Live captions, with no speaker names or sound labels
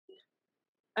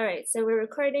All right, so we're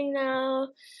recording now.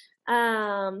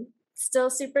 Still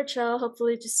super chill,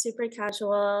 hopefully just super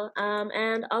casual.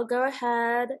 And I'll go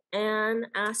ahead and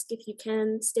ask if you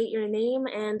can state your name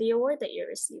and the award that you're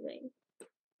receiving.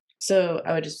 So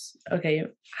I would just, okay.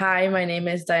 Hi, my name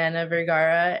is Diana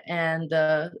Vergara, and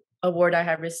the award I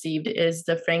have received is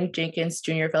the Frank Jenkins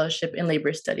Jr. Fellowship in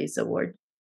Labor Studies Award.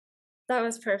 That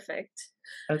was perfect.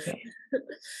 Okay.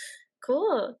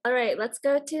 Cool. All right, let's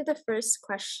go to the first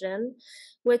question,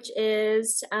 which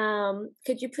is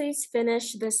could you please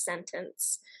finish this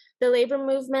sentence? The labor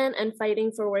movement and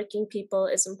fighting for working people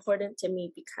is important to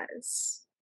me because.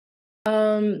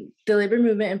 The labor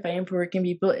movement and fighting for working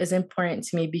people is important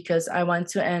to me because I want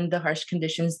to end the harsh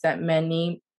conditions that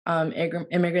many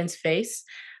immigrants face.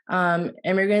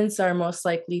 Immigrants are most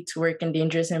likely to work in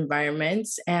dangerous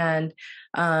environments, and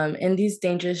in these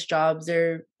dangerous jobs,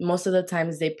 they're most of the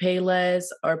times they pay less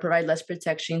or provide less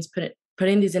protections,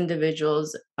 putting these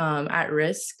individuals at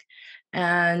risk.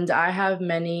 And I have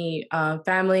many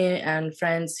family and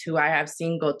friends who I have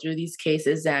seen go through these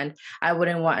cases, and I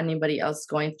wouldn't want anybody else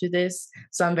going through this.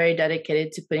 So I'm very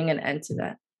dedicated to putting an end to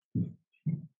that.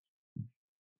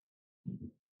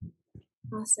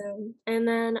 Awesome. And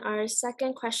then our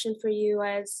second question for you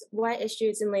was what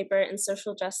issues in labor and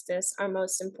social justice are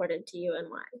most important to you and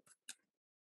why?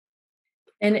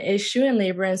 An issue in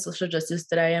labor and social justice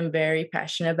that I am very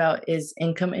passionate about is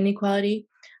income inequality.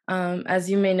 As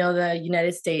you may know, the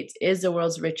United States is the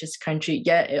world's richest country,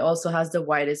 yet it also has the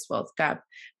widest wealth gap,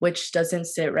 which doesn't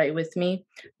sit right with me.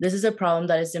 This is a problem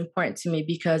that is important to me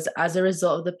because as a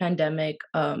result of the pandemic,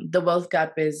 the wealth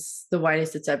gap is the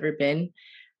widest it's ever been.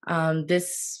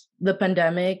 The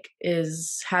pandemic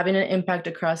is having an impact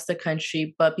across the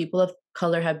country, but people of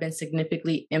color have been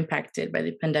significantly impacted by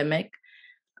the pandemic,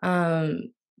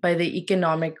 by the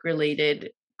economic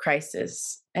related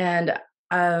crisis. And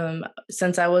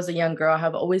since I was a young girl, I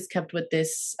have always kept with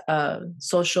this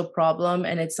social problem,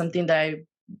 and it's something that I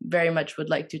very much would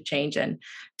like to change and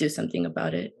do something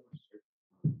about it.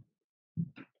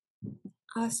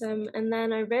 Awesome. And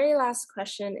then our very last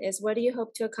question is what do you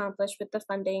hope to accomplish with the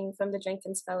funding from the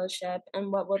Jenkins Fellowship,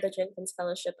 and what will the Jenkins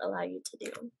Fellowship allow you to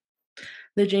do?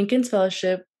 The Jenkins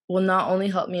Fellowship will not only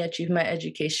help me achieve my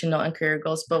educational and career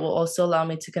goals, but will also allow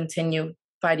me to continue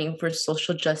fighting for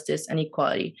social justice and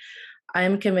equality. I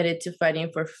am committed to fighting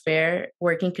for fair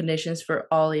working conditions for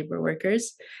all labor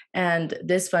workers, and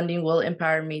this funding will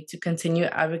empower me to continue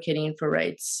advocating for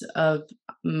rights of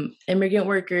immigrant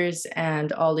workers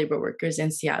and all labor workers in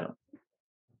Seattle.